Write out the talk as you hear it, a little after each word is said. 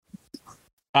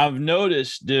I've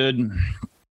noticed, dude.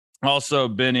 Also,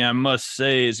 Benny, I must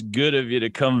say it's good of you to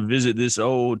come visit this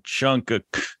old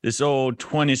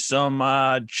 20-some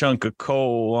odd chunk of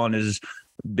coal on his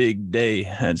big day.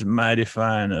 That's mighty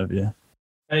fine of you.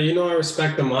 Hey, I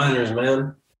respect the miners,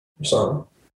 man. So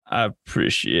I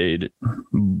appreciate it,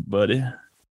 buddy.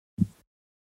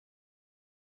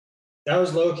 That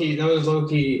was low key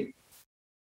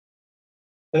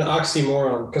an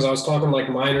oxymoron because I was talking like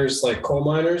miners, like coal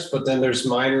miners, but then there's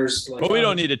miners. Like, but we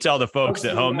don't need to tell the folks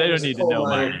at home. They don't need to know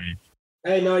my name.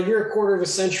 Hey, no, you're a quarter of a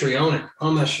century. Own it.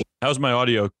 Own that shit. How's my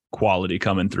audio quality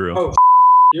coming through? Oh,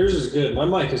 yours is good. My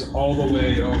mic is all the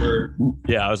way over.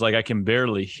 Yeah, I was like, I can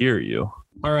barely hear you.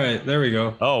 All right, there we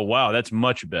go. Oh, wow, that's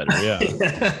much better. Yeah.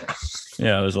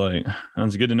 Yeah, I was like,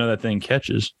 it's good to know that thing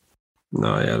catches.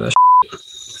 No, yeah, that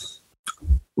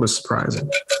was surprising.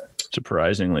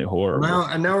 Surprisingly horrible. Now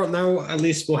at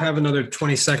least we'll have another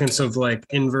 20 seconds of like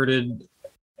inverted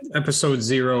episode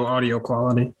 0 audio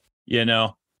quality.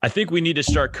 I think we need to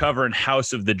start covering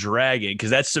House of the Dragon because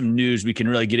that's some news we can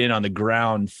really get in on the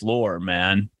ground floor,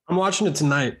 man. I'm watching it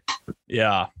tonight.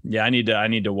 Yeah, I need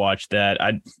to watch that.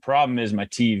 Problem is my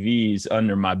TV's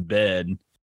under my bed,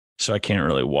 so I can't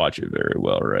really watch it very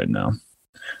well right now.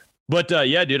 But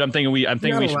yeah, dude, I'm thinking we watch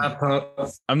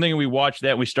that.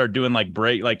 And we start doing like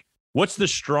break. Like, what's the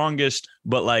strongest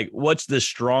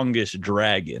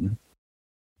dragon?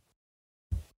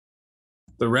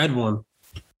 The red one.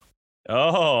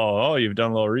 Oh, you've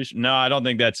done a little research. No, I don't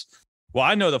think that's. Well,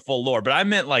 I know the full lore, but I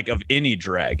meant like of any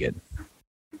dragon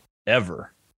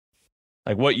ever.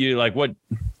 Like what? I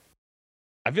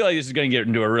feel like this is going to get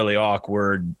into a really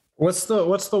awkward. What's the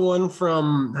one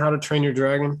from How to Train Your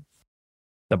Dragon?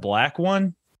 The black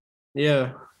one?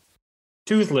 Yeah.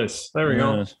 Toothless. There we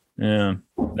go. Yeah.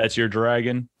 That's your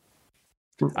dragon.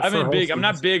 I'm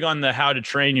not big on the How to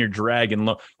Train Your Dragon.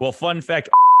 Well, fun fact,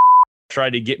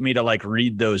 tried to get me to like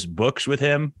read those books with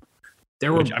him.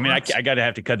 I gotta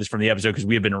have to cut this from the episode because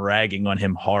we have been ragging on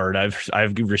him hard.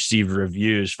 I've received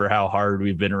reviews for how hard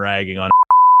we've been ragging on.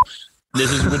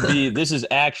 This is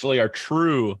actually our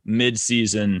true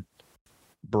mid-season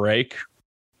break.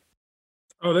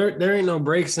 Oh, there ain't no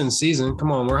breaks in season.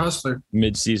 Come on, we're hustler.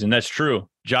 Mid-season, that's true.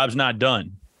 Job's not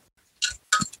done.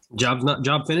 Job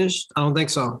finished? I don't think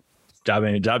so.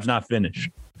 Job's not finished.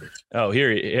 Oh,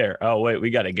 here. Oh, wait, we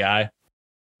got a guy.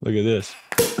 Look at this.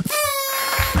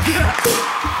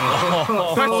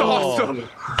 Oh, that's awesome.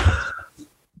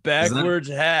 Backwards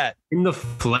hat. In the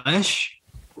flesh?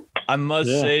 I must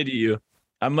say to you,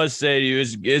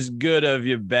 it's good of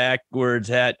you, backwards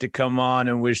hat, to come on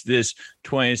and wish this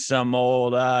 20-some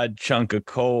old odd chunk of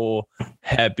coal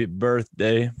happy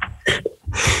birthday.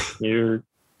 You're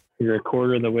a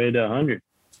quarter of the way to 100.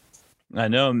 I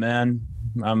know, man.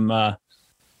 I'm getting up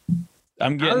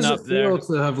there. How does it feel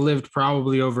to have lived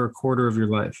probably over a quarter of your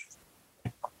life?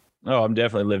 Oh, I've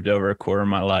definitely lived over a quarter of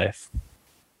my life.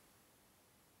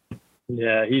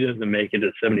 Yeah, he doesn't make it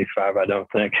to 75, I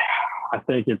don't think. I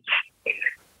think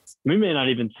we may not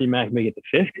even see Mac make it to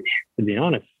 50, to be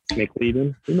honest.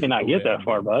 McLeodon, we may not get that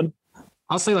far, bud.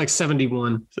 I'll say like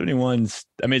 71. 71's,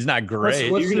 I mean, it's not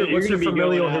great. What's your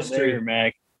familial history, there,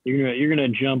 Mac? You're gonna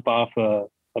jump off a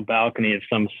balcony of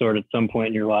some sort at some point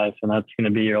in your life, and that's gonna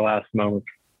be your last moment.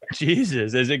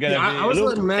 Jesus, is it gonna be? I was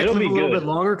letting Mac live a little bit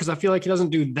longer because I feel like he doesn't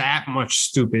do that much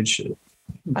stupid shit.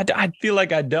 I feel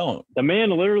like I don't. The man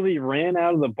literally ran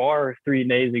out of the bar 3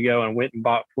 days ago and went and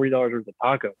bought $40 worth of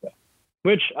Taco Bell,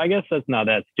 which I guess that's not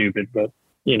that stupid, but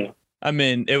I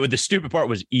mean, the stupid part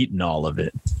was eating all of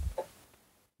it.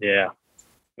 Yeah.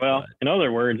 Well, in other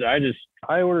words, I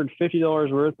ordered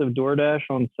 $50 worth of DoorDash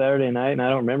on Saturday night, and I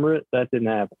don't remember it. That didn't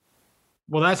happen.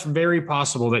 Well, that's very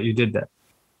possible that you did that.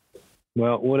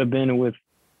 Well, it would have been with.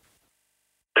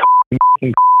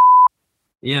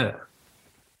 Yeah.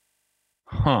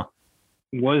 Huh.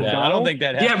 I don't think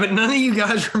that happened. Yeah, but none of you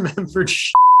guys remembered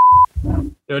shit. I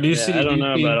don't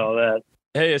know about all that.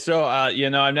 Hey, so, I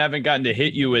haven't gotten to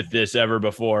hit you with this ever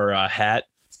before, Hat,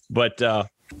 but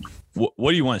what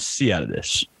do you want to see out of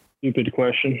this? Stupid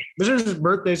question. This is his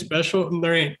birthday special, and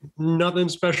there ain't nothing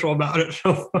special about it. It's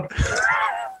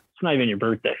not even your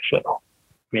birthday, so I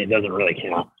mean, it doesn't really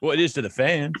count. Well, it is to the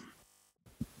fans.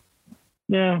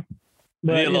 Yeah.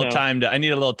 But, I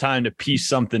need a little time to piece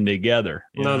something together.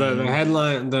 No, the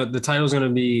headline, the title is going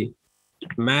to be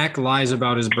Mac lies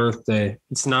about his birthday.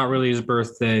 It's not really his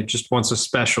birthday. Just wants a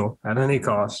special at any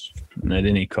cost. At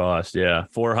any cost, yeah.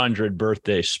 400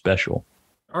 birthday special.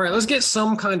 All right, let's get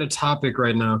some kind of topic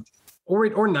right now,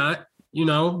 or not,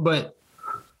 but.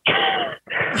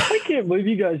 I can't believe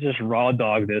you guys just raw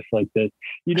dog this like this.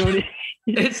 You know what?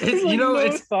 It's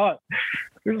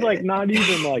There's like not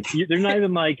even like there's not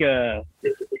even like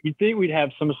you'd think we'd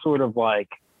have some sort of like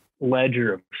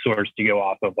ledger of sorts to go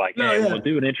off of, like, hey, we'll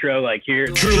do an intro like here.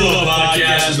 True Love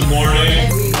Podcast in the morning.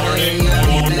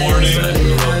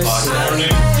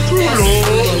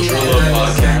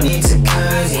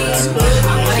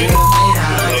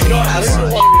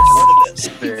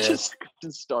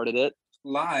 Just started it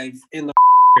live in the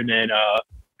and then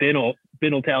Ben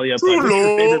will tally up like, what's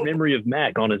your favorite memory of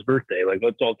Mac on his birthday? Like,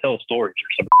 let's all tell stories or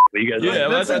something. You guys, yeah,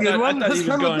 that's a good one. Let's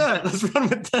run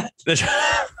with that.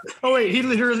 Oh wait, he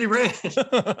literally ran.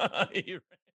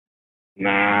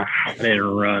 Nah, I didn't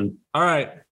run. All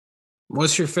right.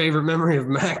 What's your favorite memory of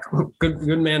Mac?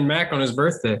 Good man Mac on his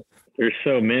birthday. There's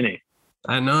so many.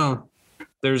 I know.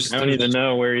 I don't even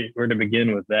know where to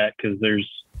begin with that, because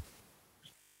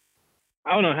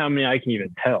I don't know how many I can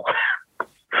even tell.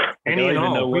 Any and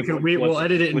all. We'll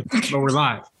edit it but we're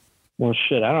live. Well,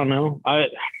 shit, I don't know. I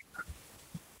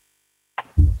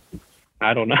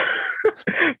don't know.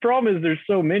 Problem is, there's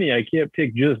so many, I can't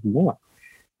pick just one.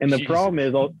 And the problem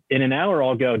is, in an hour,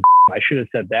 I'll go, I should have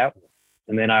said that one.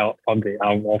 And then I'll forget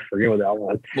what that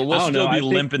one. Well, we'll still be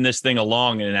limping this thing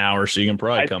along in an hour, so you can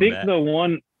probably come back.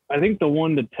 I think the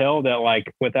one to tell that,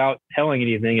 like, without telling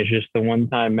anything, is just the one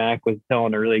time Mac was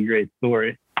telling a really great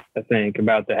story, I think,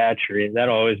 about the hatchery.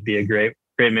 That'll always be a great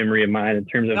memory of mine in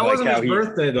terms of that like wasn't how his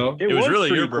birthday though. It was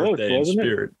really your birthday, close, in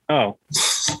spirit. Oh,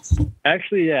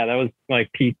 actually, yeah, that was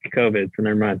like peak COVID. So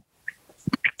never mind.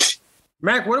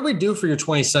 Mac, what did we do for your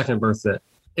 22nd birthday?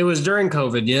 It was during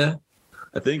COVID, yeah.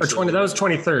 I think or 20. That was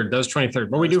 23rd. That was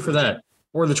 23rd. What did we do for that?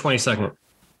 Or the 22nd?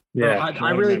 Yeah,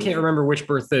 I really can't remember which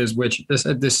birthday is which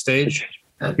at this stage.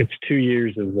 It's 2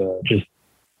 years of just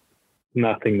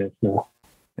nothingness now.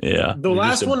 Yeah. The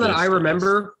last one that I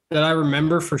remember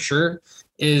for sure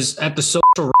is at the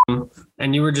social room,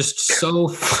 and you were just so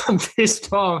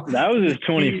pissed off. That was his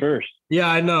 21st. Yeah,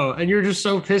 I know. And you're just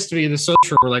so pissed at me in the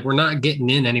social room. Like, we're not getting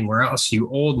in anywhere else, you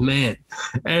old man.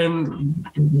 And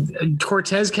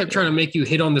Cortez kept trying to make you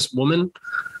hit on this woman.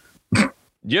 Do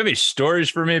you have any stories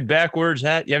for me, backwards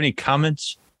hat? You have any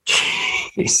comments?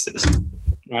 Jesus.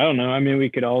 I don't know. I mean,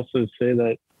 we could also say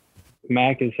that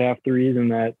Mac is half the reason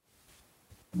that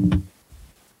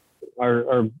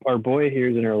our boy here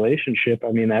is in a relationship.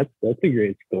 I mean, that's a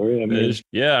great story. I mean,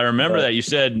 yeah, I remember that.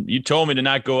 You told me to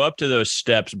not go up to those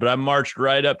steps, but I marched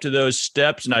right up to those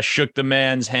steps and I shook the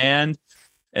man's hand,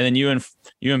 and then you and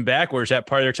backwards that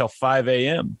part there till 5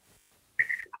 a.m.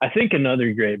 I think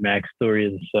another great Mac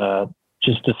story is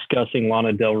just discussing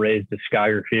Lana Del Rey's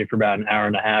discography for about an hour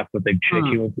and a half with a chick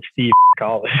who went to Steve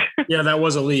college. Yeah, that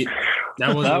was elite.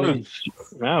 That was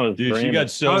dude. She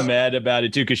got so mad about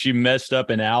it too because she messed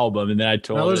up an album, and then I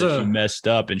told her she messed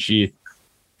up, and she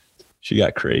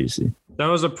got crazy. That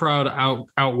was a proud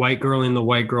out white girl in the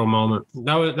white girl moment.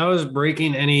 That was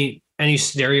breaking any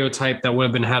stereotype that would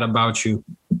have been had about you.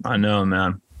 I know,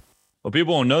 man. Well,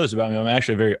 people won't know this about me. I'm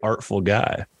actually a very artful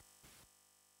guy.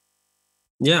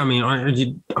 Yeah, I mean,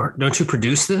 don't you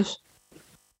produce this?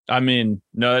 I mean,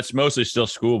 no, it's mostly still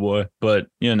Schoolboy, but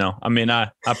I mean, I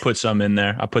put some in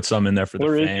there. I put some in there for the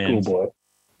fans. Where is Schoolboy?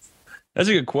 That's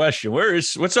a good question.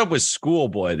 What's up with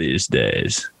Schoolboy these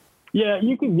days? Yeah,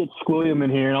 you can get Squilliam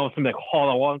in here and all of a sudden be like, hold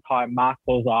on, one time Mac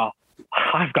was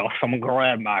I've got some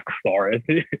great Mac stories.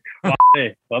 Hey,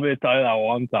 let me tell you that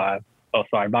one time. Oh,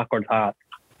 sorry, backwards hat.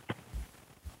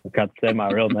 I got to say my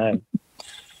real name.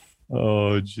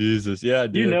 Oh, Jesus. Yeah,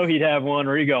 dude. He'd have one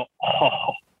where you go,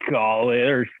 oh,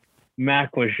 golly,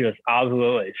 Mac was just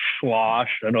absolutely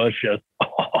sloshed. And it was just,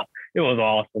 it was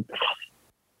awesome.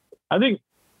 I think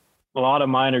a lot of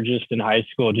mine are just in high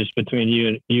school, just between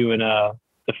you and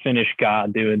the Finnish guy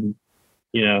doing,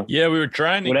 Yeah, we were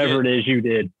trying to whatever it is you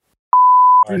did.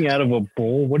 Out of a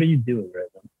bowl. What are you doing right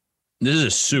now? This is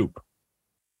a soup.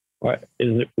 What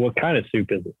is it? What kind of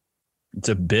soup is it? It's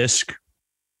a bisque.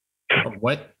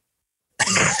 What?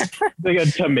 Like a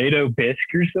tomato bisque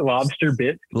or some lobster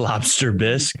bisque. Lobster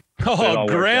bisque. Oh,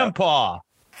 Grandpa.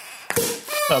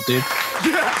 What's up, dude?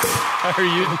 How are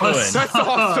you doing? That's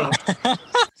awesome.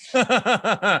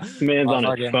 Man's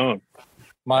on his phone.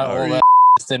 My old ass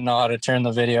didn't know how to turn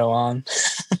the video on.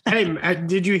 Hey,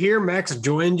 did you hear Max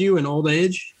joined you in old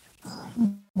age?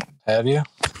 Have you?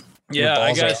 Yeah,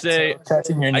 I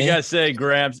gotta say,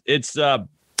 Gramps,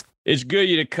 it's good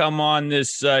you to come on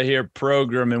this here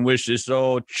program and wish this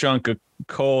old chunk of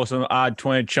coal, some odd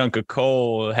 20 chunk of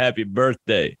coal, happy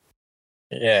birthday.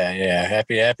 Yeah.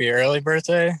 Happy early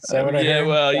birthday. Is that what I heard?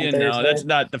 Well, that's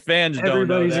not, the fans don't know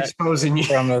that. Everybody's exposing you.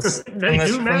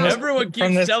 Everyone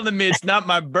keeps telling me it's not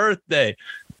my birthday.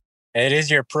 It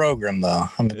is your program, though.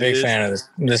 I'm a big fan of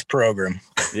this program.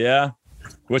 Yeah.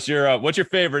 What's your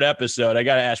favorite episode? I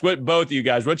gotta ask. Both of you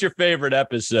guys? What's your favorite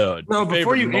episode? No,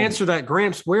 before you answer that,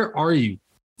 Gramps, where are you?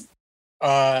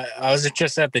 I was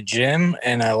just at the gym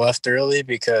and I left early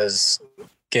because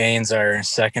gains are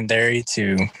secondary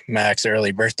to Mac's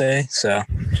early birthday. So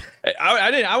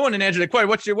I want to answer the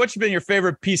question. What's been your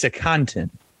favorite piece of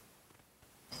content?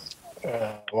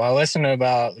 Well, I listened to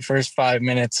about the first 5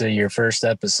 minutes of your first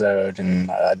episode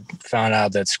and I found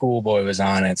out that Schoolboy was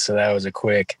on it. So that was a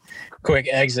quick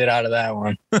exit out of that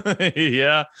one.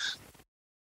 Yeah.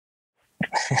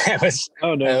 That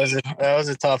was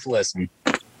a tough listen.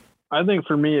 I think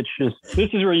for me, it's just, this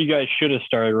is where you guys should have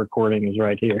started recording, is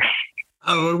right here.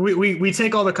 Oh, we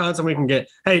take all the content we can get.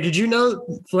 Hey, did you know,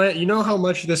 Flint, you know how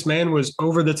much this man was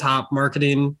over the top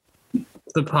marketing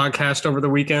the podcast over the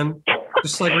weekend?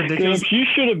 Just like ridiculous. You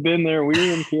should have been there. We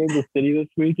were in Kansas City this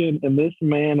weekend, and this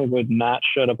man would not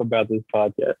shut up about this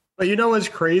podcast. But you know what's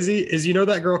crazy is, you know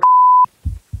that girl?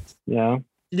 Yeah.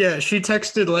 Yeah, she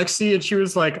texted Lexi and she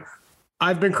was like,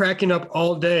 I've been cracking up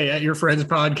all day at your friend's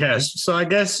podcast. So I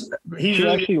guess he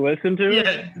actually listened to it?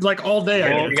 Yeah, like all day.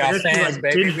 Oh, we got fans,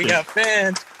 baby. We got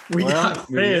fans. We got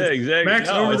fans. Yeah, exactly. Max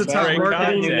over the top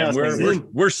marketing.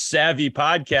 We're savvy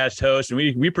podcast hosts, and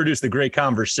we produce the great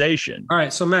conversation. All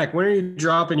right, so Mac, when are you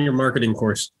dropping your marketing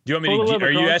course? Do you want me to?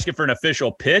 Are you asking for an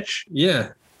official pitch? Yeah.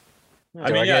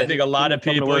 I mean, I think a lot of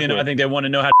people, I think they want to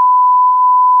know how to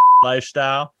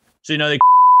lifestyle. So they. I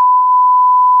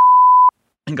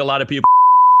think a lot of people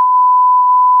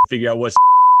figure out what's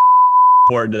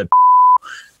important to the.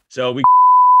 So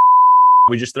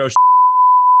we just throw.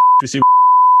 We see.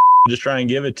 Just try and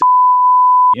give it to.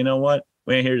 You know what?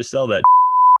 We ain't here to sell that.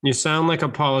 You sound like a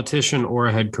politician or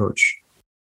a head coach.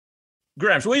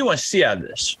 Gramps, what do you want to see out of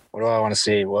this? What do I want to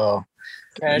see? Well,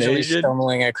 casually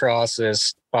stumbling across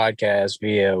this podcast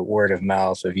via word of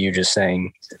mouth of you just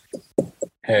saying,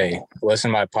 "Hey,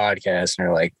 listen to my podcast," and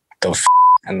they're like, "The f,"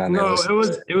 and then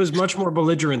it was much more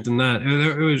belligerent than that.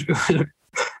 It was.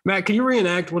 Matt, can you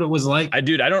reenact what it was like? I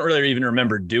don't really even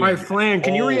remember doing. All right, Flan,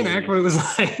 can you reenact what it was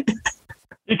like?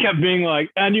 He kept being like,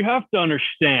 and you have to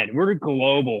understand, we're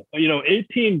global.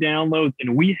 18 downloads,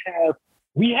 and we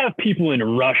have people in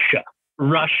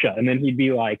Russia. And then he'd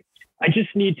be like, I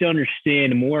just need to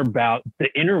understand more about the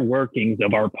inner workings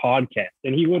of our podcast.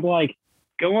 And he would like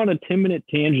go on a 10-minute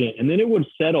tangent, and then it would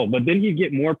settle, but then he'd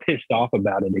get more pissed off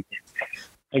about it again.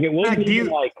 Like it wasn't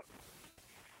even like,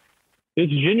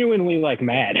 it's genuinely like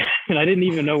mad, and I didn't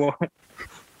even know what.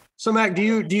 So Mac, do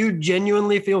you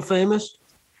genuinely feel famous?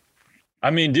 I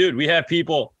mean, dude, we have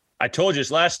people. I told you this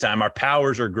last time. Our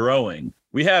powers are growing.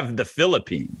 We have the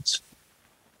Philippines.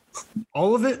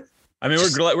 All of it. I mean,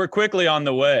 we're quickly on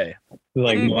the way.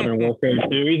 Like Modern Warfare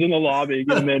 2. He's in the lobby.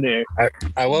 Get him in here.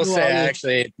 I will say,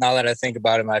 actually, now that I think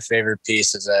about it, my favorite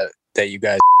piece is that you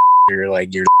guys are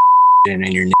like your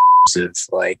and your of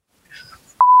like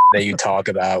that you talk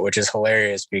about, which is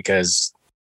hilarious because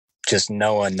just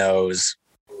no one knows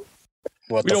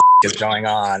what the is going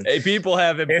on. Hey, people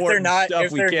have important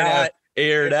stuff we can't have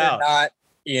aired out. Not,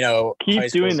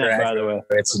 keep doing that, by the way.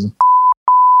 It's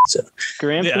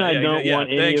Gramps and I don't want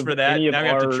any thanks of, for that. Now we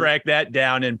have to track that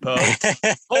down in post.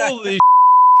 Holy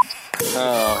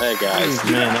Oh, hey guys.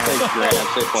 Man, thanks, Grant.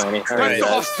 Hey, Planny. That's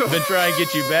awesome. I've been trying to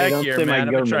get you back here, man.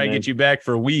 I've been trying to get you back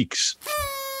for weeks.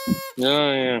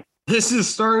 Oh, yeah. This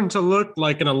is starting to look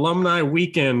like an alumni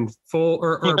weekend full,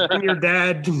 or bring your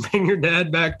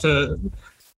dad back to.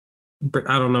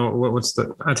 I don't know what's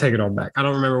the. I take it all back. I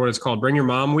don't remember what it's called. Bring your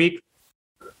mom week.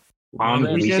 Mom's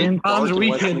weekend. Mom's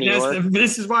weekend. Yes,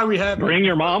 this is why we have. Bring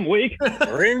your mom week.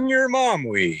 Bring your mom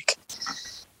week.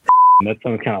 That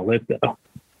sounds kind of lit though.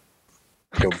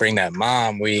 You'll bring that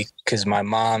mom week because my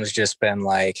mom's just been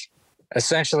like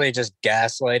essentially just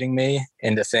gaslighting me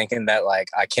into thinking that like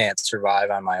I can't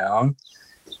survive on my own.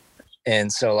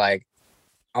 And so like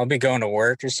I'll be going to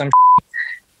work or some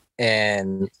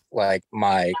and like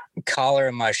my collar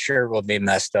and my shirt will be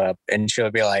messed up and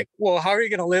she'll be like, well, how are you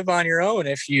going to live on your own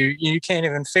if you can't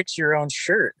even fix your own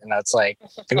shirt? And that's like,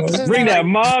 bring that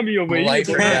mom you'll be life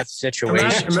or death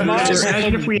situation.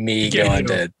 Just me going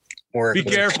to work. Be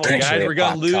careful, guys. We're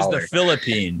going to lose the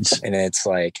Philippines. And it's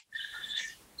like,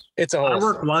 it's a whole. I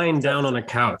work lying down on a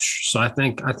couch, so I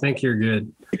think you're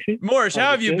good. Morris, how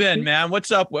have you been, man?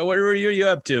 What's up? What are you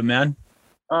up to, man?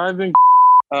 I've been.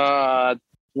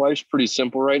 Life's pretty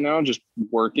simple right now, just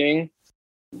working,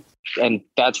 and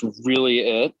that's really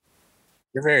it.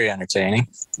 You're very entertaining.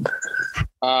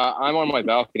 I'm on my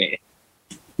balcony.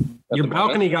 Your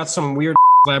balcony got some weird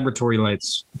laboratory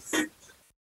lights.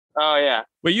 Oh yeah.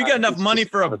 Wait, you got enough money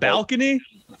for a balcony?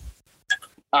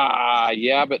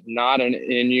 Yeah, but not an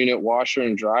in-unit washer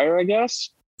and dryer, I guess.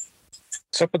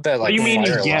 What's up with that? Like, what do you mean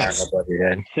you fire guess? alarm above your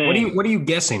head? What are you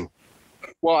guessing?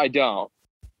 Well, I don't.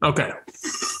 Okay.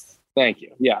 Thank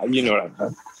you. Yeah, you know what I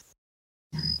meant.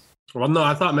 Well, no,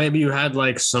 I thought maybe you had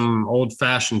like some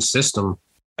old-fashioned system.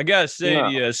 I gotta say to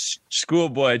you,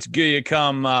 schoolboy, it's good you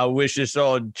come wish this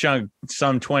old chunk,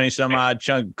 some 20-some-odd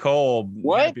chunk of coal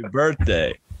What? happy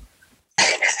birthday.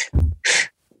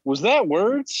 Was that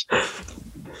words?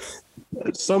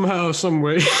 Somehow, some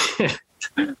way.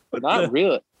 Not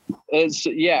really. It's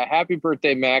happy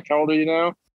birthday, Mac. How old are you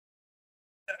now?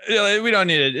 We don't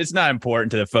need it. It's not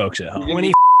important to the folks at home. When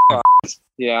he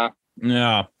Yeah.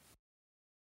 No.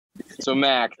 So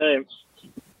Mac, Hey,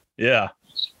 Yeah.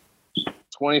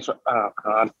 25. Oh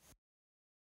God.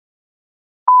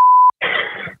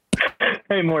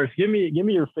 hey, Morris, give me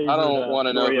your favorite. I don't want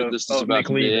to know story who of- this is of about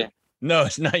to be. McLeavin. No,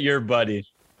 it's not your buddy.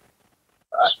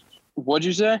 What'd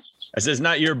you say? I said it's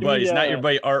not your buddy. It's not your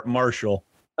buddy Art Marshall.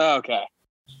 Oh, okay.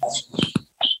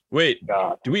 Wait,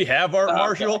 God. do we have Art Okay.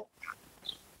 Marshall?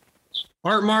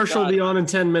 Art Marshall will be on in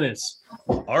 10 minutes.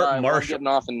 Art All right, well, I'm Marshall. getting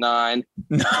off in 9.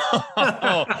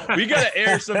 No, we gotta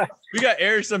air some. We gotta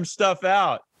air some stuff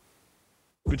out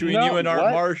between No, you and Art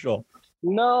what? Marshall.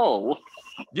 No.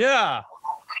 Yeah,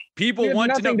 people We have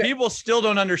want to know. nothing to- People still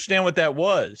don't understand what that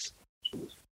was.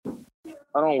 I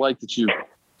don't like that you.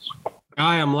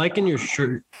 Guy, I'm liking your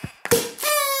shirt.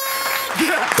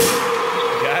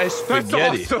 Guys, That's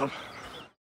spaghetti. awesome.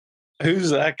 Who's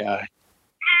that guy?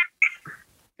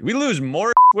 Did we lose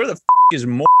Morris? Where the is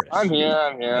Morris? I'm here.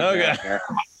 Okay. I'm here.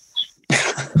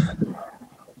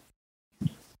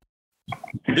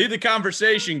 Lead the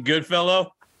conversation, good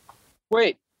fellow.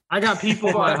 Wait. I got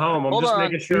people Hold at on. home. I'm Hold just on.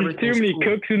 making sure There's too everything's many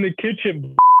cool. cooks in the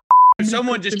kitchen.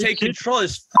 Someone just take control of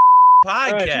this All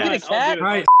right, You get a podcast. cat? All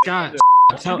right, Scott.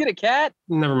 You get a cat?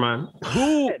 Never mind.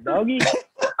 Who? Doggy.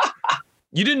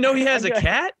 You didn't know he has a Okay.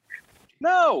 cat?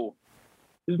 No.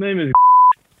 His name is.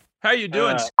 How you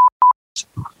doing?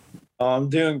 Oh, I'm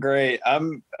doing great.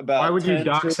 I'm about. Why would you 10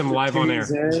 dox him live on air?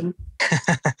 in,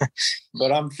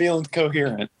 but I'm feeling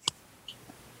coherent.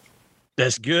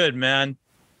 That's good, man.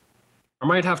 I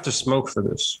might have to smoke for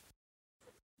this.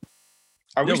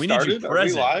 Are No, we we need you started? Are we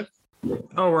present. live?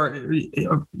 Oh,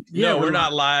 No, we're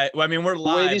not live. Well, I mean, we're The way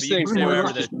live. these But you can things say work whatever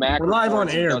is the- just Mac We're live on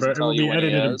records and air, doesn't but it tell will you be when he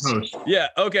edited in is. post. Yeah.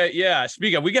 Okay. Yeah.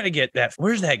 Speak of, we got to get that.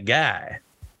 Where's that guy?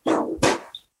 Who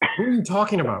are you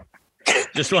talking about?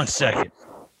 Just 1 second.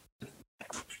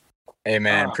 Hey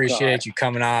man, Oh, appreciate you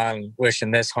coming on.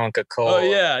 Wishing this hunk of coal. Oh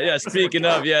yeah, yeah. Speaking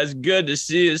of, yeah, it's good to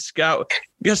see you, Scott.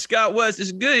 Yeah, Scott West.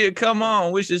 It's good you come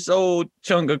on. Wish this old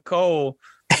chunk of coal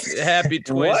happy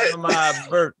 20th my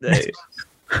birthday.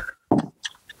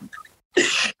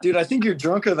 Dude, I think you're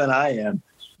drunker than I am.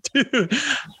 Dude,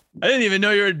 I didn't even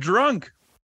know you were drunk.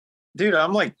 Dude,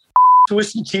 I'm like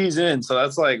twisted cheese in, so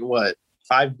that's like what,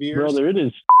 5 beers? Brother, it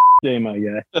is day, my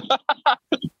guy.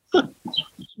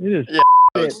 It is Yeah,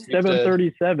 it's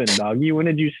 7:37, doggy. When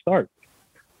did you start?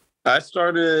 I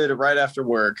started right after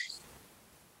work,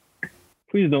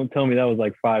 Please don't tell me that was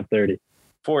like 5:30.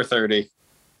 4:30.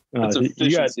 That's you got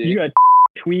efficiency. you got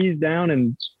tweezed down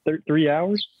in 3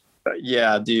 hours.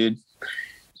 Yeah, dude.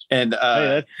 And Hey,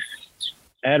 that's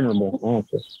admirable.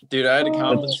 Honestly. dude, I had to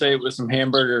compensate with some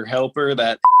hamburger helper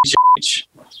that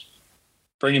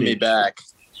bringing me back.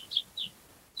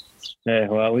 Hey,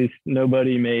 well, at least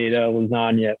nobody made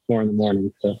lasagna at 4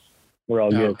 a.m, so we're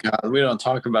all Oh good. God, we don't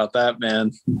talk about that,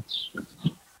 man.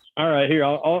 All right, here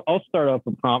I'll start off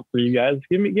a prompt for you guys.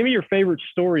 Give me your favorite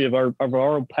story of our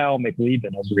old pal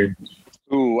McLeavin over here.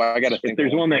 Ooh, I gotta If think.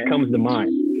 there's one that comes to mind,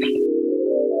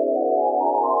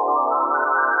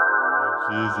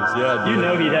 Jesus, yeah, you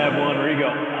know he'd have one where you go,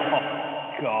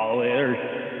 oh, golly,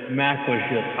 Mac was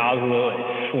just absolutely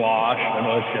sloshed, and it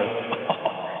was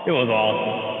just, it was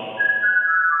awesome.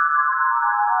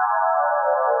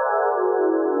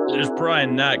 There's probably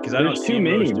not because I don't There's see too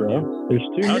many, most of you. bro. There's too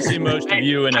I don't many. see most of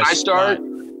you in a Can I start? spot.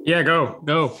 Yeah, go.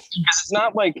 Because it's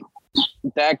not like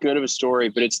that good of a story,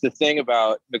 but it's the thing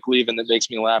about McLeavin that makes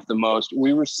me laugh the most.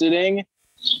 We were sitting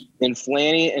in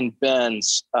Flanny and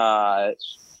Ben's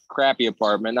crappy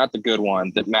apartment, not the good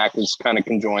one that Mac was kind of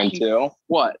conjoined to.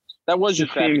 What? That was your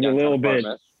Just crappy seems a downtown little bit-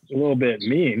 apartment. A little bit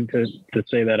mean to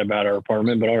say that about our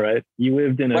apartment, but all right. You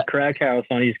lived in a What? crack house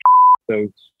on East,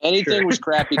 so Anything Sure. was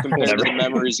crappy compared to the Whatever.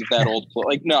 memories of that old place.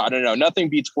 Like, no. Nothing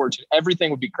beats 14. Everything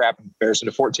would be crap in comparison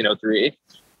to 1403.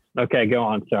 okay, go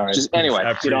on. Sorry. Just anyway.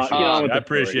 I Get on- appreciate, get on with I the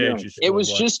story, appreciate yeah. you. It was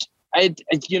Schoolboy. just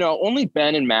only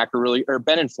Ben and Mac are really, or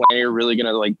Ben and Flanny are really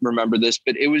gonna like remember this,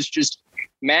 but it was just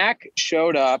Mac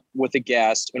showed up with a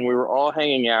guest and we were all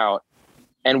hanging out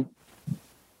and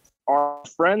our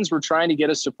friends were trying to get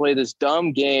us to play this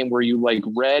dumb game where you like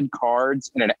read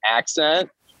cards in an accent.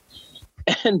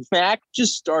 And Mac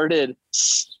just started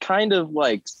kind of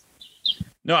like.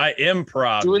 No, I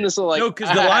improv. Doing this like. No, because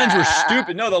the lines were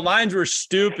stupid. No, the lines were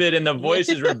stupid and the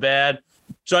voices were bad.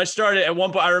 So I started at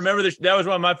one point. I remember this. That was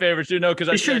one of my favorites too. No, because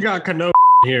I should have got Kano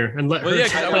here and let her. Yeah,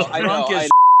 I was drunk as.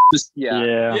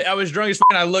 Yeah, I was drunk as fuck.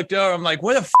 And I looked over. I'm like,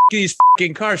 what the fuck are these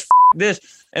fucking cars? This.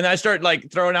 And I start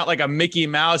like throwing out like a Mickey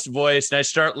Mouse voice. And I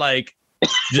start like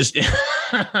just.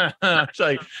 It's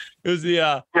like it was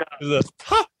the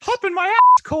hop in my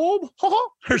ass, Colb,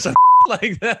 or something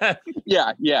like that.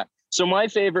 Yeah. So my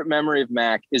favorite memory of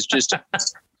Mac is just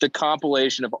the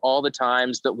compilation of all the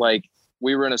times that like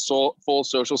we were in a full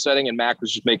social setting and Mac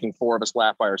was just making four of us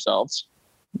laugh by ourselves.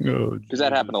 Oh, because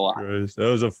that happened a lot. Christ. That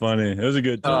was a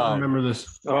good time. I remember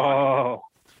this. Oh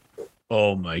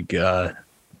my God.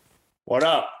 What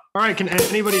up? All right, can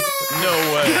anybody?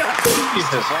 No way.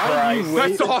 Jesus Christ.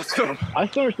 That's awesome. I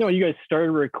still understand why you guys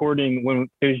started recording when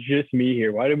it was just me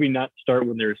here. Why did we not start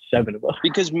when there were 7 of us?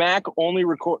 Because Mac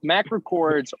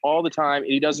records all the time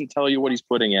and he doesn't tell you what he's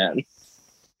putting in.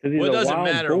 Well, it doesn't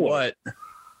matter what.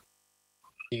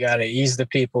 You got to ease the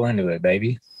people into it,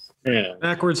 baby. Yeah.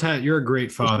 Backwards hat, you're a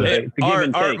great father. Hey,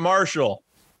 Art Marshall.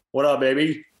 What up,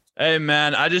 baby? Hey,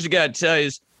 man, I just got to tell you,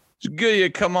 it's good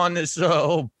you come on this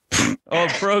old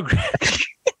program.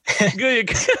 Good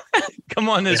you come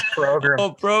on this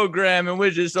program and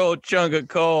wish this old chunk of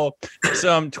coal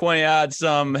some 20-odd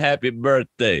some happy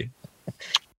birthday.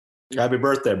 Happy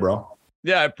birthday, bro.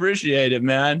 Yeah, I appreciate it,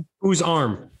 man. Whose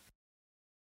arm?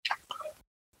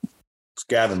 It's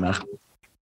Gavin, man.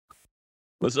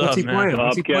 What's What's up, he man? playing?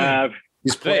 What's he playing?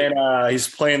 He's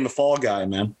playing the fall guy,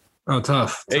 man. Oh,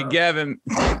 tough. Hey, Gavin,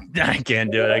 I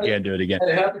can't do it again.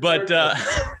 But,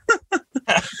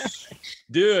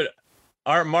 dude,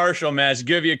 Art Marshall, man, it's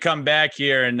good of you to come back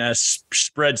here and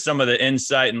spread some of the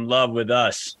insight and love with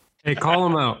us. Hey, call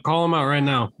him out. Call him out right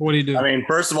now. What do you do? I mean,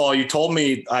 first of all, you told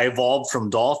me I evolved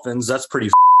from dolphins. That's pretty.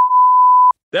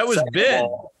 That was Ben.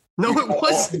 No, it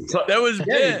wasn't. That was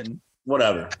Ben.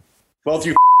 Whatever. Both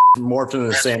you morphed into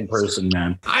the same person,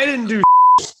 man. I didn't do.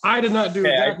 I did not do.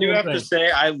 Hey, I do have to say,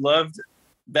 I loved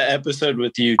the episode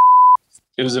with you.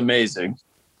 It was amazing.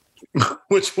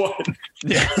 Which one?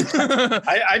 Yeah.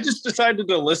 I just decided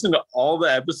to listen to all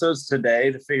the episodes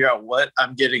today to figure out what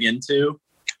I'm getting into.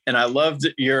 And I loved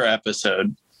your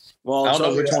episode. Well, I don't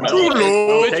know which one.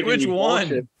 Which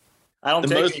one? I don't.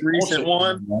 The most recent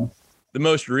one. The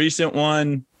most recent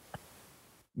one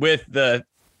with the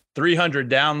 300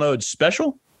 downloads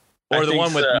special, or the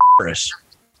one with Morris?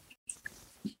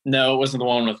 No, it wasn't the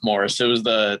one with Morris. It was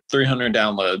the 300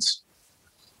 downloads.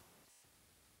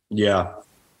 Yeah.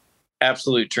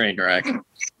 Absolute train wreck.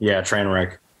 Yeah, train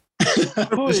wreck.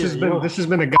 This has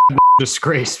been a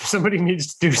disgrace. Somebody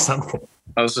needs to do something.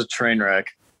 That was a train wreck.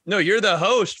 No, you're the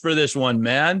host for this one,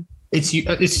 man. It's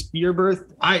your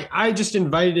birth. I just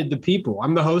invited the people.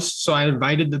 I'm the host, so I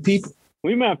invited the people.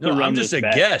 We might have to run I'm just a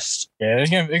back. guest. Yeah, there's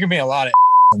gonna be a lot of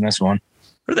in this one.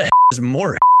 Who the is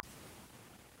Morris?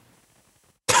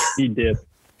 He did.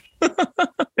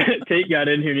 Tate got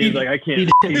in here and he was like, I can't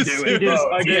do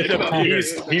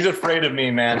it. He's afraid of me,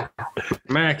 man.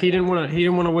 Mac, he didn't want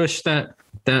to wish that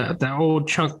old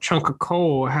chunk of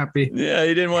coal happy. Yeah,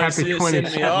 he didn't want to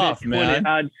send me off, man.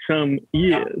 Had some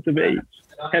years of age.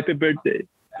 Happy birthday.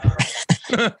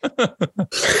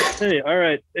 Hey, all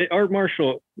right. Hey, Art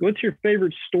Marshall, what's your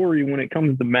favorite story when it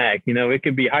comes to Mac? You know, it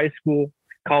could be high school,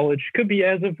 college, could be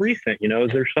as of recent. You know,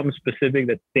 is there something specific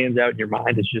that stands out in your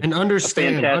mind? It's just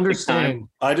understand. Time.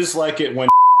 I just like it when.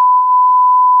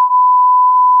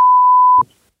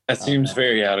 That seems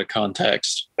very out of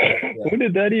context. When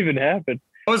did that even happen?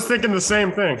 I was thinking the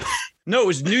same thing. No, it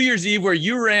was New Year's Eve where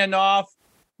you ran off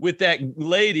with that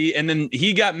lady, and then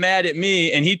he got mad at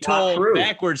me, and he told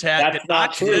Backwards Hat that's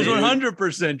not true. That's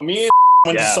 100%. Me and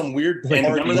went to some weird party.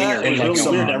 Remember that? And No,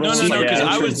 because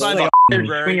I was by the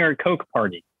Swinger Coke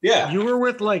party. Yeah, you were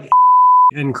with like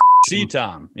and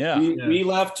C-Tom. Yeah, we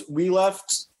left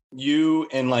you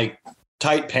in like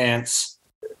tight pants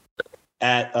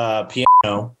at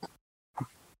piano,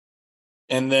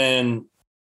 and then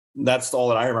that's all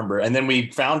that I remember. And then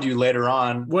we found you later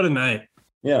on. What a night!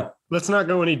 Yeah. Let's not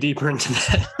go any deeper into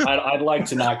that. I'd like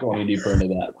to not go any deeper into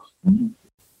that.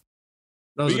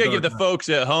 We gotta give the folks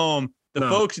at home. The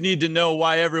folks need to know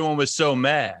why everyone was so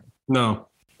mad. No.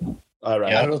 All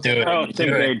right. Yeah, do it. I don't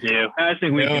think they do. I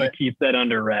think we can keep that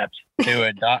under wraps. Do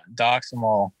it. Dox them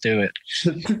all. Do it.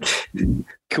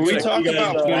 Can we talk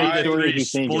about why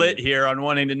split here on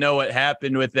wanting to know what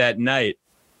happened with that night?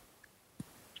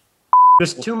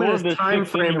 This 2 minutes time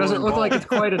frame doesn't look like it's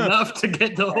quite enough to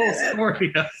get the whole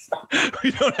story.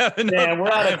 We don't have enough. Yeah, we're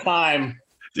out of time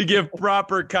to give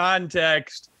proper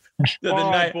context to the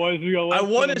night. Boys, I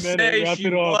want to say she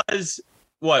was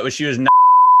what? She was. I'm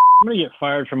gonna get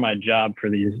fired from my job for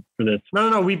this.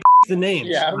 No. We the names.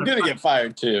 Yeah, I'm gonna get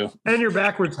fired too. And your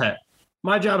backwards hat.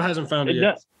 My job hasn't found it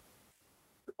yet.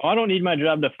 I don't need my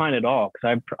job to find it all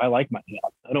because I like my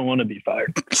job. I don't want to be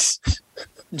fired.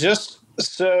 Just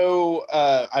so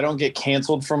I don't get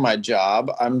canceled from my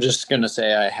job, I'm just gonna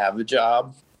say I have a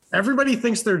job. Everybody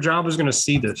thinks their job is going to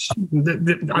see this.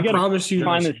 I promise you.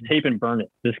 Find this tape and burn it.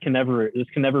 This can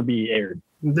never be aired.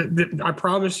 I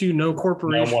promise you, no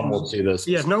corporation. No one will see this.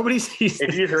 Yeah, nobody sees.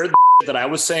 If you heard that I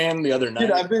was saying the other night,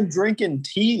 Dude, I've been drinking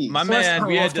tea. My man,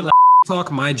 we had to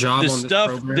talk my job. The on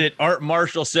stuff this program. that Art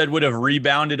Marshall said would have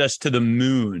rebounded us to the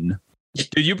moon.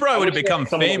 Dude, you probably would have become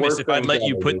famous if I'd let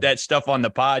you put that stuff on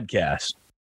the podcast.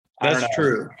 That's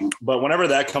true. But whenever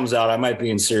that comes out, I might be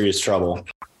in serious trouble.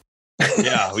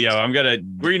 Yeah. We're gonna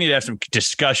need to have some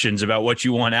discussions about what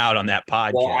you want out on that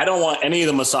podcast. Well, I don't want any of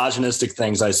the misogynistic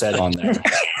things I said on there.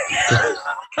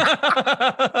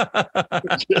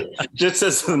 Just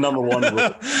as the number one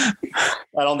rule.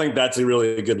 I don't think that's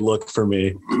really a good look for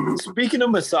me. Speaking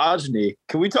of misogyny,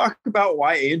 can we talk about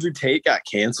why Andrew Tate got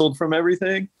canceled from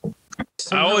everything?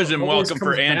 I always am welcome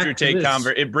for Andrew Tate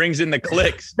convert. It brings in the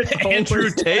clicks. Andrew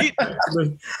Tate.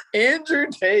 Andrew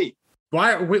Tate.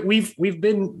 Why we've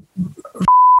been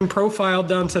profiled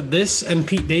down to this and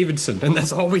Pete Davidson, and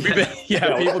that's all we have.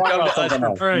 Yeah, people come to us.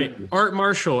 All right, Art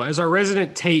Marshall, as our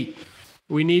resident Tate,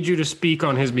 we need you to speak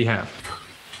on his behalf.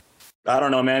 I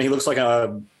don't know, man. He looks like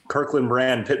a Kirkland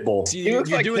brand pit bull. You're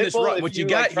like doing this wrong. What you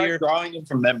got here? Drawing him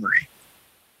from memory.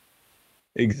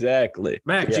 Exactly.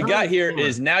 Mac, what you got here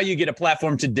is now you get a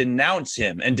platform to denounce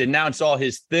him and denounce all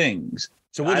his things.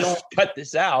 So we'll just cut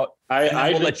this out.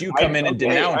 We'll let you come in and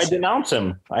denounce. I denounce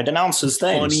him. I denounce his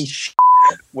things.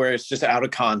 Funny where it's just out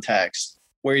of context.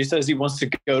 Where he says he wants to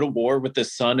go to war with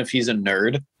his son if he's a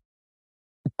nerd.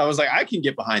 I was like, I can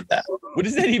get behind that. What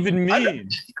does that even mean?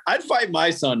 I'd fight my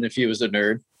son if he was a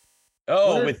nerd.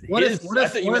 Oh, what if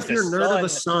your nerd of a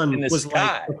son was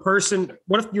like the person?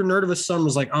 What if your nerd of a son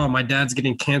was like, oh, my dad's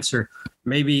getting cancer.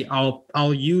 Maybe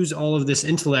I'll use all of this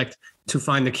intellect to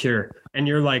find the cure. And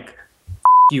you're like,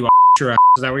 you your ass.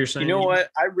 Is that what you're saying? You know what?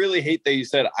 I really hate that you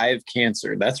said I have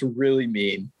cancer. That's really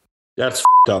mean. That's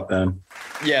up, man.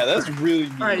 Yeah, that's really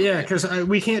mean. All right, yeah, because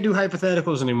we can't do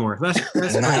hypotheticals anymore. That's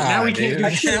now we can't do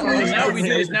shit.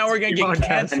 Now we're gonna get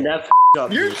canceled.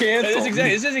 You're canceled.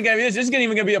 This isn't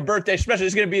even gonna be a birthday special.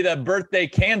 It's gonna be the birthday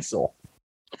cancel.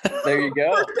 There you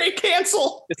go. Birthday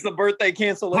cancel. It's the birthday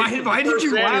cancel. Why did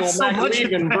you laugh so much?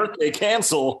 Even birthday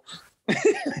cancel.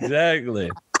 Exactly.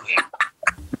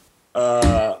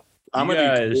 I'm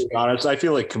gonna be honest. I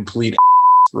feel like complete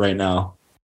right now.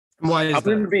 Why is I'm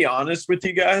going to be honest with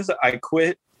you guys. I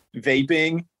quit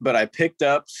vaping, but I picked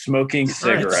up smoking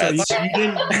cigarettes. Right, so you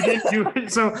didn't do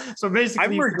it. So basically,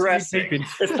 I'm regressing.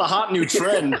 It's the hot new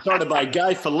trend started by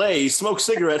Guy Filet. Smoke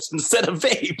cigarettes instead of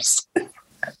vapes.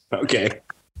 Okay.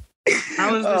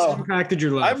 How has this impacted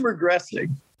your life? I'm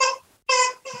regressing.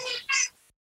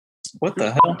 What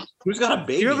the hell? Who's got a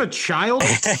baby? You have a child?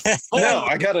 No,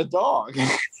 I got a dog.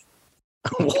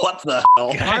 What the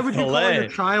hell? Why would you call your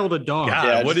child a dog? God,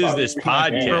 Yeah, what is this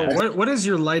podcast? Bro, what is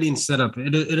your lighting setup?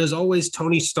 It is always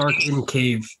Tony Stark in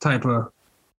cave type of.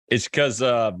 It's because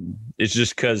it's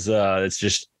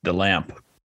just the lamp.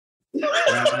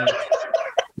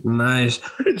 Nice.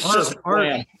 It's just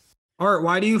Art,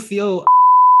 why do you feel?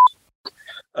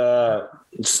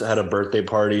 Just had a birthday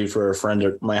party for a friend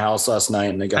at my house last night,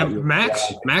 and they got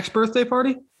Mac's birthday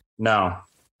party? No.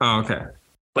 Oh, okay.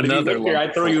 But if you live here,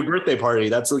 I'd throw you a birthday party.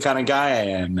 That's the kind of guy I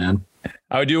am, man.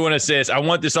 I do want to say this. I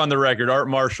want this on the record. Art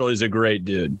Marshall is a great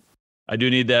dude. I do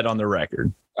need that on the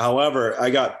record. However, I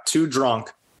got too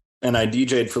drunk and I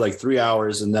DJ'd for like 3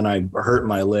 hours and then I hurt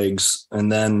my legs.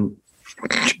 And then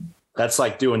that's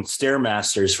like doing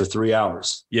Stairmasters for 3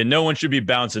 hours. Yeah, no one should be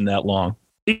bouncing that long.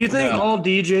 Do you think all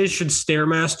DJs should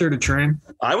Stairmaster to train?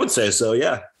 I would say so,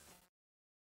 yeah.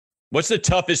 What's the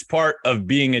toughest part of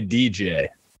being a DJ?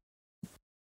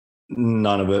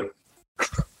 None of it.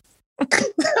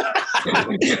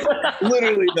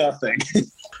 Literally nothing.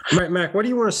 Mac, what do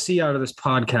you want to see out of this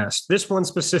podcast? This one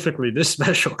specifically, this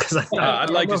special, because I'd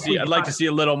like to see a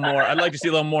little more. I'd like to see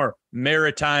a little more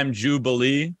maritime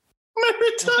jubilee.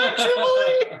 Maritime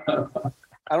jubilee.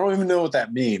 I don't even know what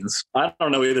that means. I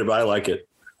don't know either, but I like it.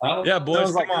 Yeah,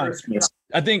 boys, come on.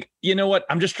 I think you know what.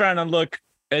 I'm just trying to look,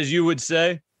 as you would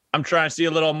say. I'm trying to see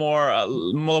a little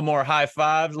more high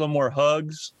fives, a little more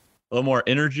hugs, a little more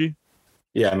energy.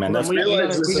 Yeah, man. That's we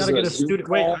realize gotta this is get a a student.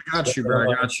 Wait, I got you, bro.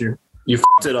 I got you. you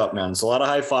f***ed it up, man. It's a lot of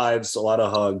high fives, a lot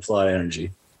of hugs, a lot of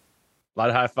energy. A lot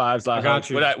of high fives. A lot I of got hugs.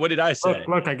 you. What did I say?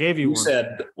 Look, I gave you You one.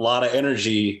 said a lot of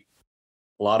energy,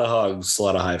 a lot of hugs, a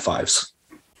lot of high fives.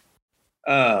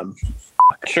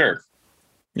 Sure.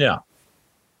 Yeah.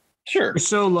 Sure. You're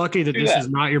so lucky that Do this that. is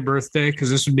not your birthday because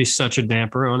this would be such a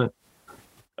damper on it.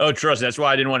 Oh, trust me. That's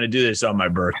why I didn't want to do this on my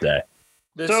birthday.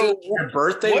 This So, is your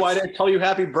birthday? Why didn't I tell you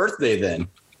happy birthday then?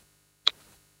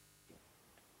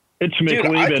 It's Dude, I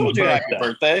McLeven's told you happy birthday.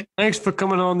 birthday. Thanks for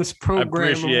coming on this program and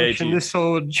appreciate wishing you. this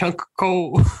old chunk of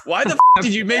coal. Why the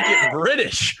did you make it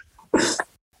British?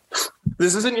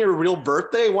 This isn't your real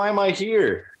birthday? Why am I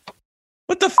here?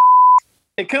 What the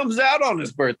It comes out on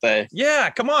his birthday. Yeah,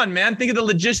 come on, man. Think of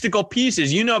the logistical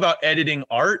pieces. You know about editing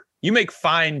art. You make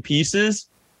fine pieces.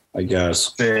 I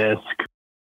guess. Fisk.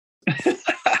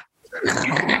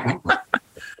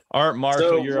 Art Marshall,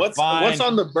 So you're what's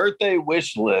on the birthday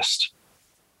wish list?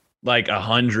 like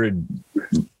 100.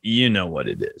 You know what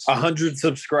it is. 100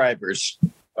 subscribers.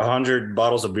 100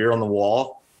 bottles of beer on the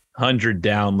wall. 100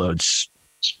 downloads.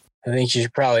 I think you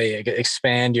should probably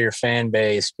expand your fan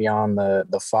base beyond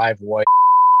the 5 white.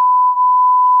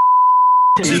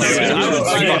 He's afraid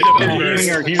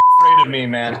of me,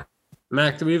 man.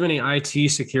 Mac, do we have any IT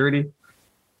security?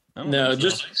 No,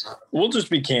 we'll just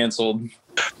be canceled.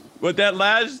 What that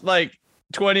last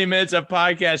 20 minutes of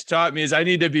podcast taught me is I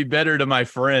need to be better to my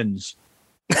friends.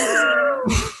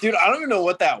 Dude, I don't even know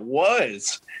what that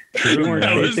was. You weren't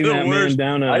That was chasing the that worst.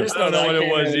 man down. I just don't know what it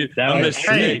was. That A was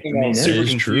mistake. I mean, Super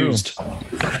is true. confused.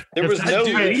 There was If no that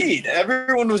dude- lead.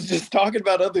 Everyone was just talking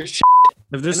about other shit.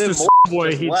 If this And is then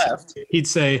boy, just left. he'd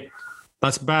say,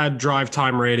 "That's bad drive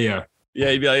time radio."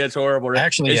 Yeah, you'd be like, that's horrible.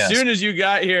 Actually, as yes. soon as you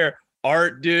got here,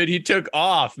 Art, dude, he took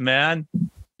off, man.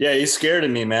 Yeah, he's scared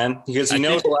of me, man, because he I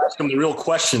knows think- I'll ask him the real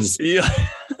questions. Yeah.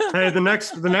 Hey, the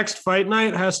next fight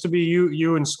night has to be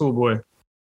you and Schoolboy.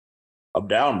 I'm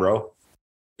down, bro.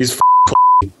 He's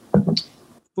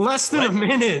Less than a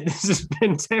minute. This has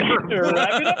been terrible.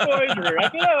 Wrap it up, boys.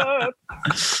 Wrap it up.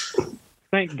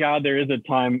 Thank God there is a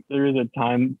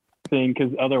time thing,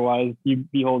 because otherwise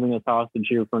you'd be holding us hostage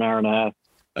here for an hour and a half.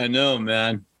 I know,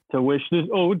 man. To wish this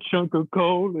old chunk of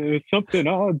coal is something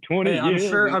odd 20 Hey, I'm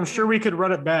years. sure we could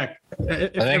run it back. I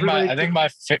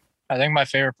think my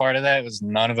favorite part of that was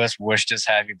none of us wished us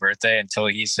happy birthday until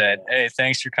he said, "Hey,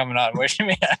 thanks for coming on, wishing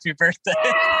me happy birthday."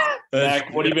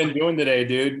 Mac, what have you been doing today,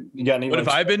 dude? You got any? What have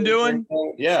I been doing?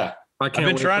 Yeah, I've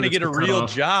been trying to get a real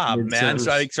job, man,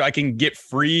 so I can get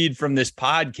freed from this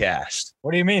podcast.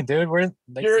 What do you mean, dude? We're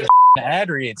You're- the ad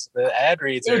reads. The ad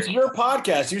reads. it's your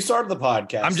podcast. You started the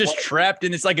podcast. I'm just trapped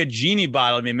in it's like a genie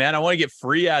bottle of me, man. I want to get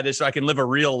free out of this so I can live a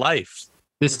real life.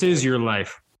 This is your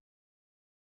life.